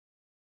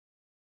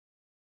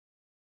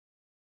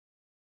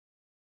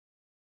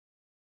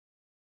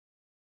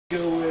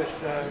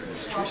with this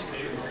is Teresa.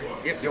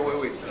 Yep. Yo,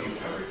 wait.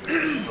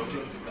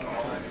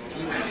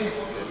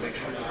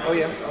 Oh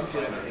yeah, I'm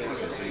feeling it. Yeah.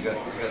 So you got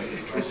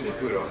Teresa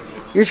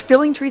Caputo. You're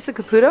feeling Teresa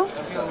Caputo?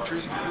 I'm feeling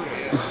Teresa Caputo,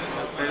 yes.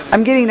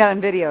 I'm getting that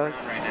on video.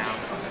 Right now.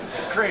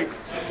 Great.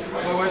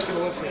 My wife's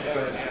gonna lip sync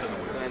that.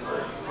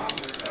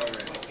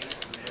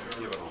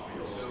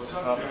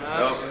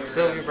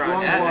 Sylvia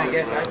Brown. I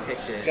guess I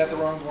picked it. Got the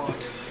wrong blonde.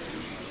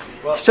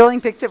 Sterling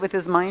picked it with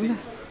his mind.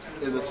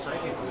 In the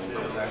psychic wheel,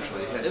 it was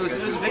actually a hit. It was a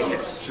big hit.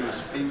 She was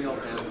female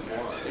and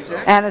blonde.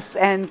 Exactly.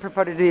 And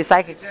purported to be a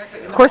psychic.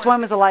 Exactly. Of course,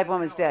 one was alive,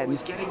 one was dead. I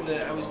was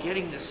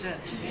getting the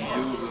sense,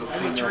 man. I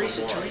mean,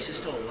 Teresa's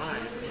still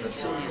alive, and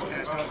Sylvia's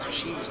passed out, so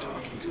she was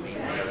talking to me.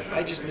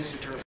 I just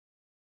misinterpreted.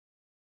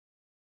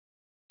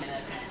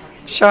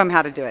 Show him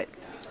how to do it.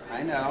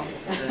 I know.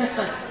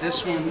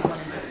 This one.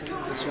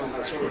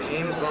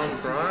 James Von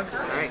Frog.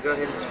 All right, go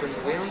ahead and spin the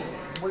wheel.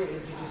 We have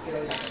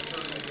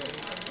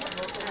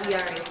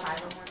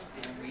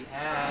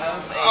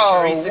a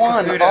Teresa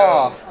Caputo.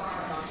 Off.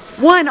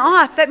 One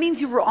off. That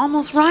means you were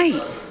almost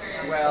right.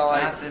 Well,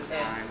 not this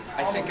time.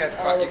 I think I've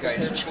caught you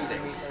guys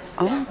cheating.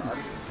 Oh.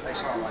 I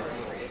saw like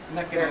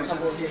mechanism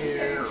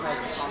here,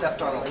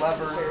 stepped on a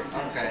lever.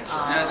 Okay.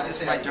 No, it's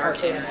just my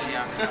dark energy.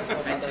 I'm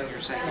preventing your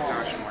second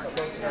caution mark.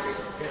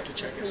 You have to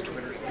check his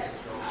Twitter.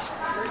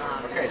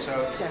 Okay, so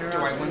do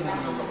I win them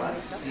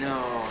nonetheless?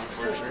 No,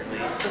 unfortunately.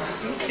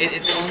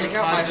 It's only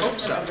positive.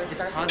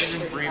 It's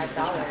positive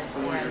reinforcement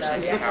for your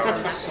psychic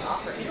powers.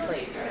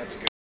 That's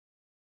good.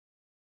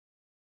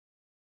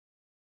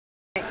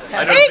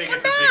 I don't think it's a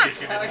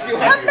big issue.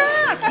 Come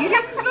back! You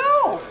didn't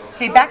go!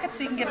 Okay, back up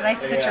so you can get a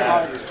nice picture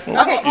of it.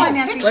 Okay, come on,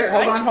 Nancy.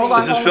 Hold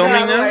on. Is this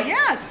filming now?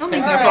 Yeah, it's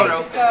filming.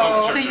 Right.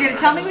 So you're going to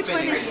tell me which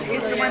one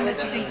is the one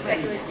that you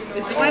think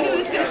is the one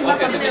who's going to come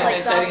up on the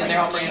like.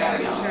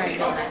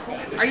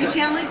 Are you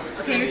channeling?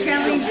 Okay, you're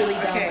channeling.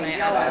 Okay.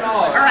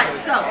 All right,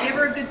 so give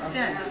her a good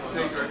spin.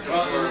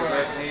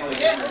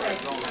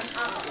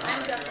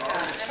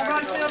 Come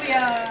on,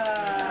 Sylvia.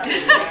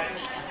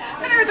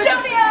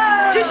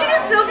 Sylvia! Did she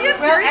get Sylvia?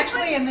 Seriously?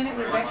 Actually, and then it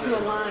went back to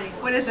a line.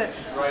 What is it?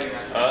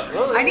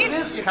 Well, I need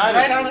this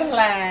Right on the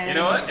line. You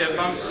know what? If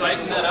I'm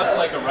sighting that up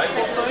like a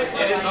rifle sight,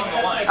 it is on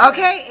the line.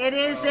 Okay,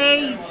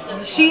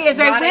 she is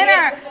a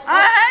winner.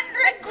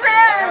 100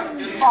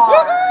 grand!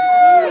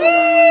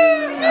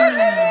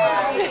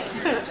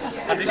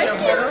 Have these shown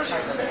photos?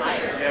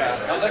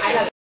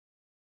 Yeah.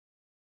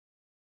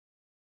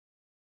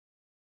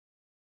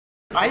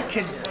 I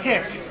can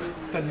pick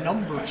the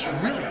numbers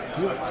really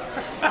good,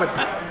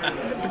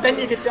 but then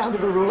you get down to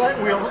the roulette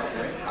wheel,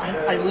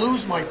 I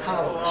lose my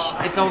powers.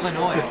 It's all the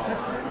noise.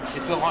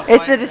 It's a lot.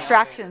 It's a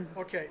distraction.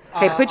 Okay.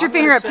 Okay, put your I'm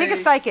finger gonna up. Pick a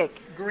say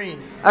psychic.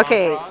 Green.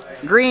 Okay,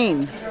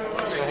 green. Go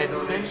ahead and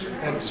spin.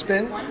 And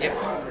spin? Yep.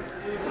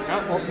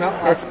 Oh, no,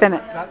 Yeah, spin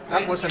it.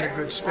 That wasn't a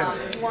good spin.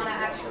 The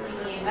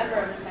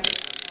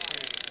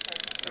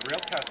real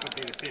test would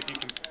be to see if you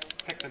can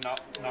pick the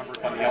numbers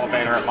on the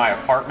elevator at my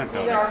apartment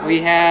building.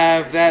 We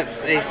have,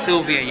 that's a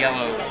Sylvia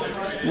yellow.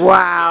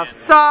 Wow,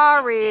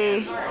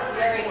 sorry.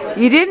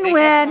 You didn't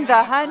win the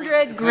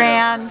 100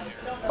 grand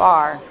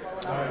bar.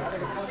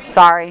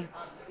 Sorry.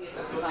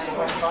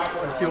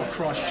 I feel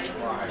crushed.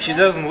 She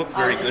doesn't look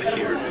very good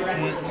here.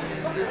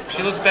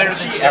 She looks better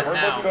than she does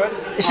now.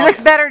 She looks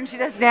better than she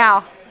does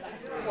now.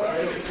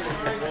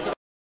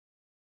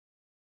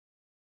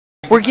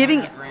 We're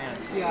giving...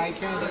 Yeah, I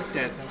can't eat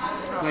that.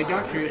 My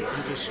doctor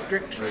has a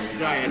strict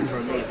diet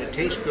for me. If it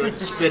tastes good,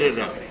 spit it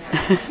up.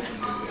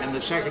 And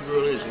the second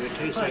rule is if it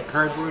tastes like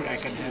cardboard, I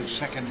can have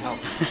second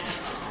help.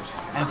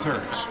 And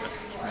thirds.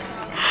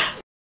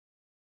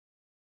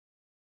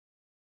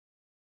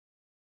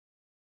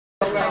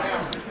 I'm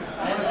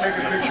going to take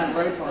a picture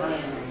right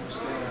behind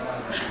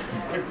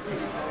you.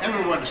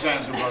 Everyone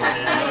stands above me.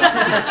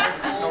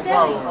 No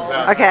problem with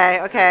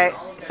that. Okay.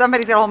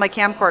 Somebody's got to hold my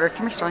camcorder.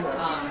 Come here, Sterling.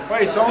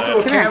 Wait, don't do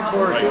a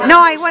camcorder. Do it. No,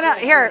 I want to...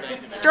 Here,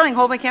 Sterling,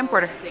 hold my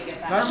camcorder.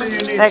 Not that you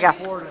need There you go.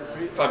 support.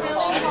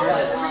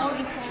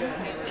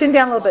 Chin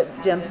down a little bit,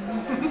 Jim.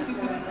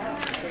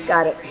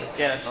 Got it.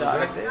 Get a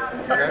shot.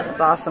 That's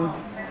awesome.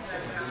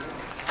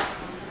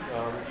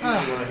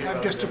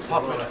 I'm just a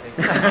puppet.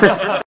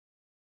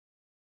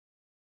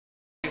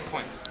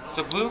 Point.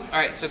 So blue?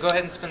 Alright, so go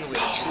ahead and spin the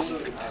wheel.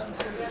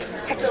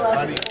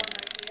 Buddy.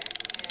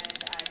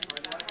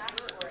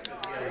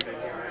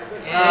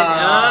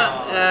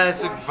 And,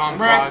 it's a Von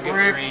Frog, it's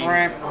green.